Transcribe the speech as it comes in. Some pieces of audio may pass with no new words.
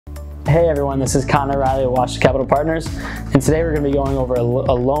Hey everyone, this is Conor, Reilly of Attribution Capital Partners, and today we're going to be going over a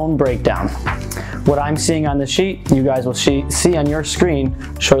loan breakdown. What I'm seeing on the sheet, you guys will see on your screen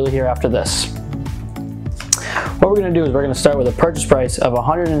shortly here after this. What we're going to do is we're going to start with a purchase price of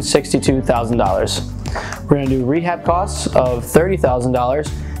 $162,000. We're going to do rehab costs of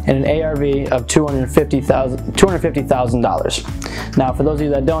 $30,000 and an ARV of $250,000. Now, for those of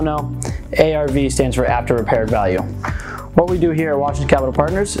you that don't know, ARV stands for after repaired value. What we do here at Attribution Capital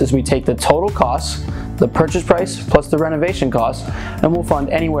Partners is we take the total costs, the purchase price plus the renovation costs, and we'll fund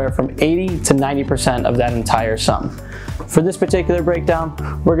anywhere from 80 to 90% of that entire sum. For this particular breakdown,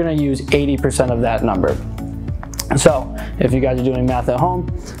 we're going to use 80% of that number. So, if you guys are doing math at home,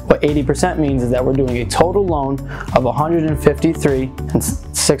 what 80% means is that we're doing a total loan of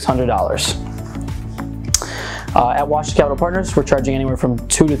 $153,600. At Attribution Capital Partners, we're charging anywhere from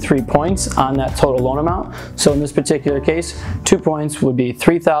 2 to 3 points on that total loan amount. So in this particular case, 2 points would be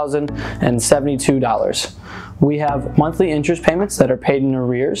 $3,072. We have monthly interest payments that are paid in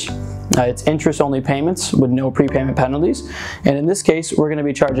arrears. It's interest-only payments with no prepayment penalties. And in this case, we're going to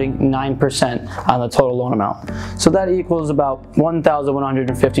be charging 9% on the total loan amount. So that equals about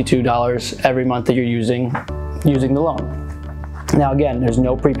 $1,152 every month that you're using the loan. Now again, there's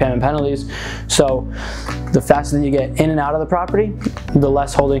no prepayment penalties, so the faster that you get in and out of the property, the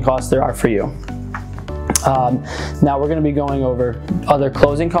less holding costs there are for you. Now we're going to be going over other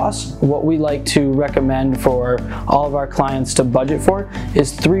closing costs. What we like to recommend for all of our clients to budget for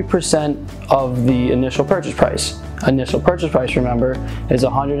is 3% of the initial purchase price. Initial purchase price, remember, is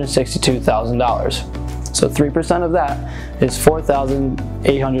 $162,000. So 3% of that is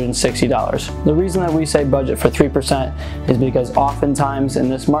 $4,860. The reason that we say budget for 3% is because oftentimes in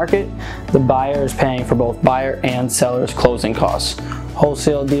this market, the buyer is paying for both buyer and seller's closing costs.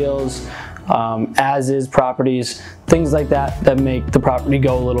 Wholesale deals, as-is properties, things like that that make the property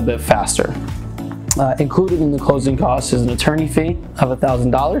go a little bit faster. Included in the closing costs is an attorney fee of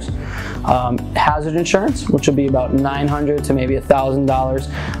 $1,000, hazard insurance, which will be about $900 to maybe $1,000,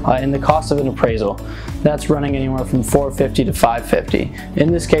 and the cost of an appraisal. That's running anywhere from $450 to $550.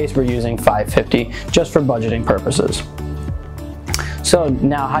 In this case, we're using $550 just for budgeting purposes. So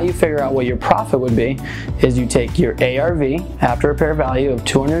now how you figure out what your profit would be is you take your ARV, after repair value, of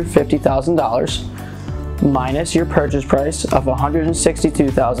 $250,000 minus your purchase price of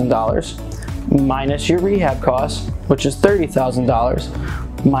 $162,000 minus your rehab costs, which is $30,000,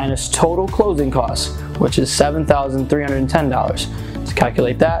 minus total closing costs, which is $7,310. To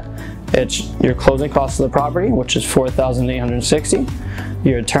calculate that, it's your closing costs of the property, which is $4,860,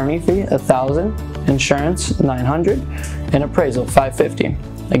 your attorney fee $1,000, insurance $900, and appraisal $550.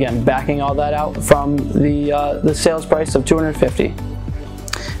 Again, backing all that out from the sales price of $250.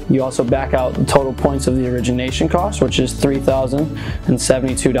 You also back out the total points of the origination cost, which is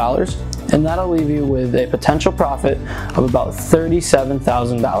 $3,072, and that'll leave you with a potential profit of about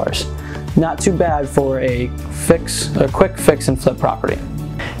 $37,000. Not too bad for a quick fix and flip property.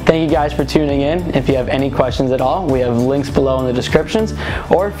 Thank you guys for tuning in. If you have any questions at all, we have links below in the descriptions,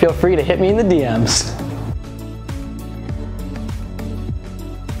 or feel free to hit me in the DMs.